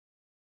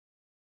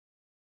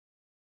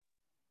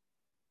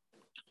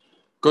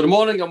Good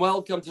morning and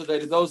welcome to the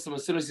dose of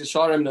Mesilas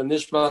Yesharim and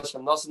Nishmas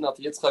from Nasan at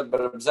Yitzchak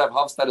Ber Zev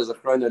Hofstad as a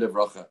Chrono de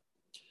Vracha.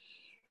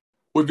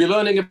 We'll be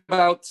learning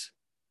about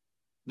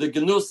the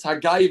Gnus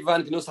Hagaiva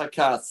and Gnus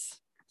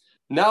Hakas.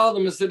 Now the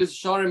Mesilas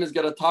Yesharim is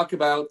going to talk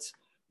about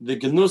the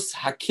Gnus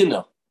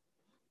Kinah,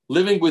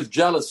 living with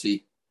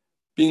jealousy,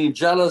 being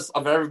jealous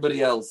of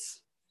everybody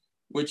else,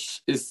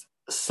 which is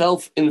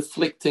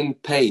self-inflicting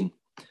pain,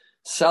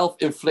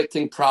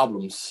 self-inflicting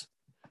problems.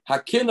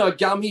 Hakina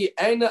gami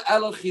eina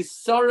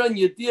elochisaran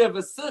yedia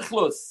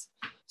v'sichlus.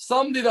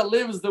 Somebody that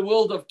lives the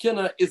world of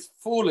Kinah is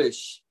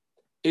foolish,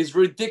 is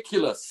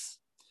ridiculous,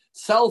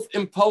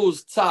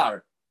 self-imposed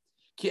tsar.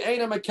 Ki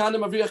eina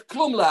mekanim avrich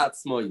klum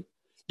la'atzmoi.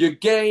 You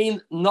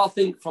gain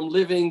nothing from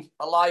living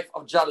a life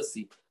of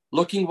jealousy,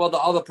 looking what the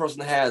other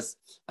person has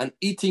and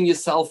eating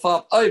yourself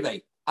up.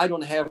 Oy, I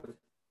don't have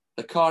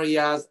the car he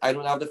has. I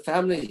don't have the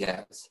family he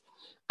has.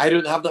 I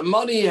don't have the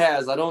money he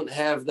has. I don't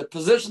have the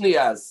position he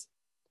has.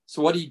 So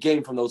what do you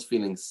gain from those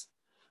feelings?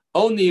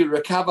 Only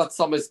rekavat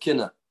samas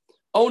kinah,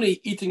 only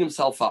eating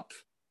himself up.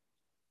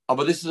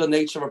 But this is the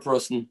nature of a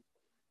person.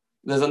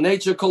 There's a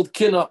nature called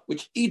kinah,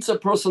 which eats a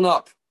person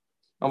up.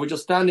 And we're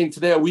just standing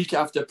today a week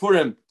after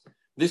Purim.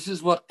 This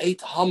is what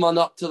ate Haman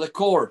up to the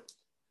core.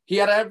 He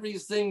had every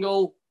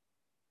single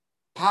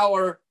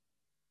power,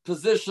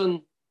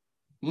 position,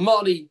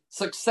 money,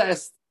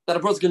 success that a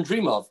person can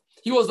dream of.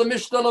 He was the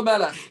Mishnah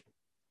Melech.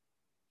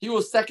 He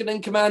was second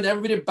in command.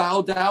 Everybody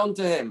bowed down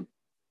to him.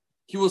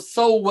 He was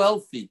so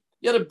wealthy.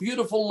 He had a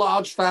beautiful,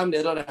 large family.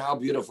 I don't know how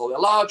beautiful. A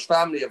large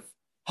family of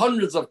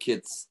hundreds of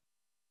kids.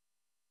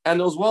 And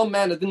there was one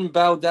man that didn't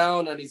bow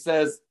down, and he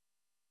says,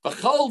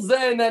 if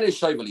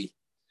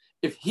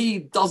he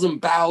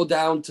doesn't bow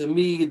down to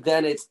me,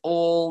 then it's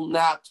all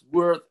not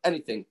worth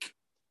anything.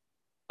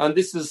 And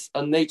this is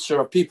a nature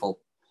of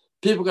people.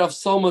 People have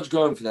so much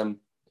going for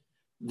them.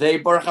 They,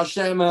 Baruch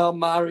Hashem, are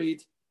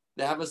married.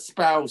 They have a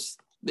spouse.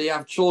 They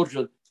have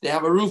children. They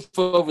have a roof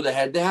over their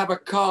head. They have a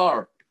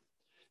car.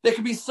 They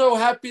can be so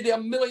happy they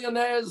are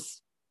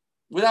millionaires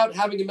without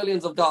having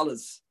millions of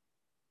dollars.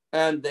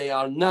 And they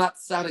are not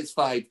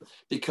satisfied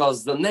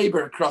because the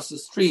neighbor across the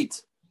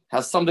street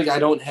has something I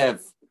don't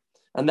have.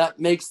 And that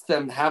makes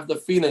them have the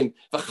feeling,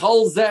 he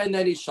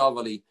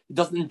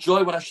doesn't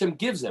enjoy what Hashem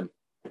gives him.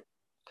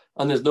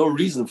 And there's no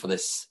reason for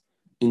this.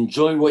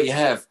 Enjoy what you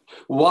have.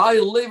 Why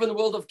live in the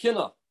world of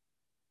Kinah?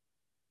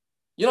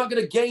 You're not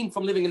going to gain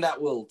from living in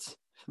that world.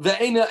 A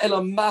person is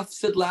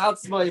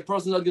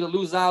not going to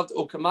lose out.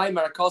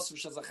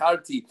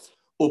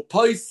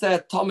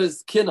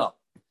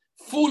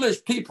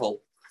 Foolish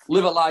people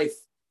live a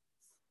life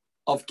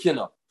of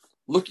Kinah,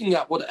 looking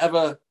at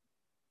whatever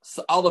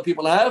other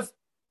people have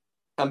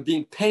and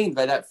being pained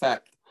by that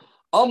fact.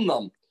 A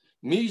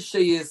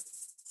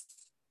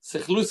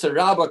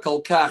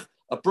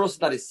person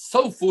that is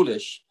so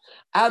foolish,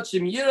 he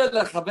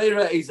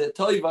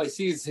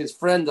sees his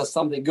friend does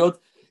something good,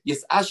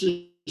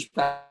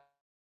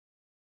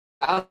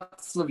 about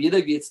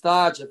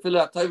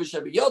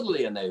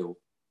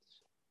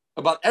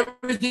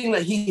everything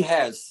that he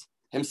has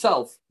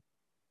himself,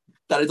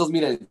 that it doesn't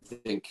mean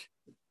anything,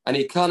 and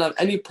he can't have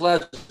any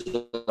pleasure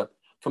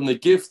from the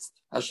gifts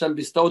Hashem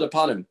bestowed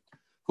upon him.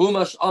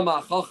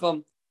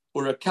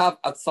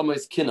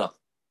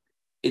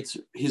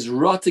 He's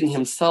rotting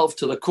himself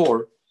to the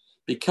core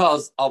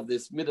because of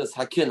this Midas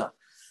Hakinah.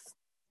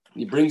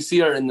 He brings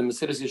here in the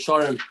Mesilas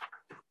Yesharim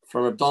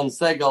from Rabban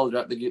Segal,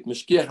 the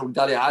Meshkiach of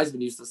Dalia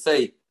Eisman used to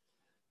say,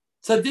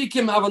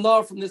 Tzaddikim have an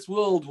hour from this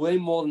world way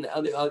more than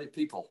other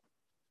people.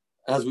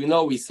 As we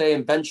know, we say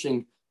in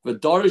benching,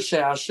 V'dorish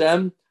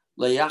Hashem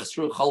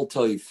le'yachsru chol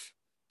toiv.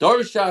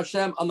 Dorish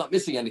Hashem, I'm not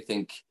missing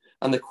anything.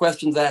 And the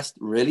question's asked,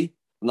 really?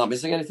 I'm not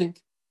missing anything?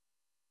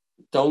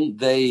 Don't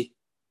they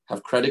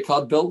have credit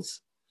card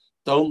bills?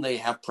 Don't they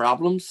have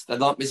problems? They're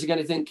not missing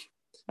anything?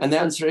 And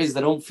the answer is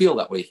they don't feel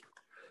that way.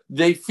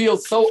 They feel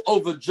so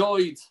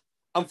overjoyed.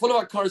 I'm full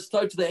of cars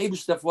to the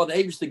Eibishter for what the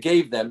Eibishter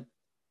gave them.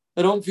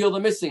 They don't feel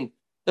they're missing.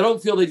 They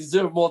don't feel they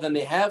deserve more than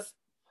they have.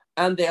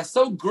 And they are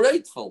so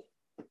grateful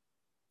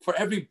for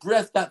every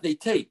breath that they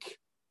take.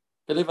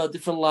 They live a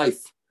different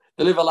life.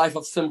 They live a life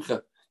of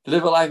simcha. They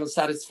live a life of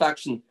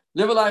satisfaction.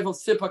 Live a life of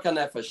sipak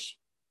hanefesh.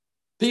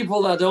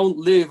 People that don't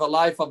live a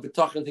life of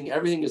bitachon, think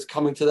everything is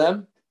coming to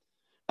them,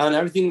 and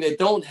everything they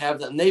don't have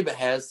that neighbor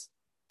has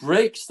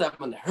breaks them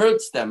and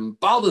hurts them,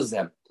 bothers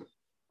them,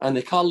 and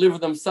they can't live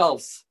with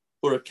themselves.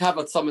 Or a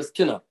kavat samas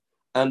kinah,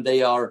 and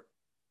they are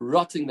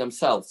rotting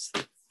themselves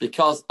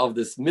because of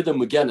this midah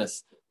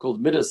mugenes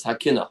called midas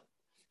hakinah.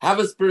 Have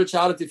a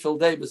spirituality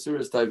filled day,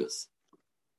 b'suras taivas.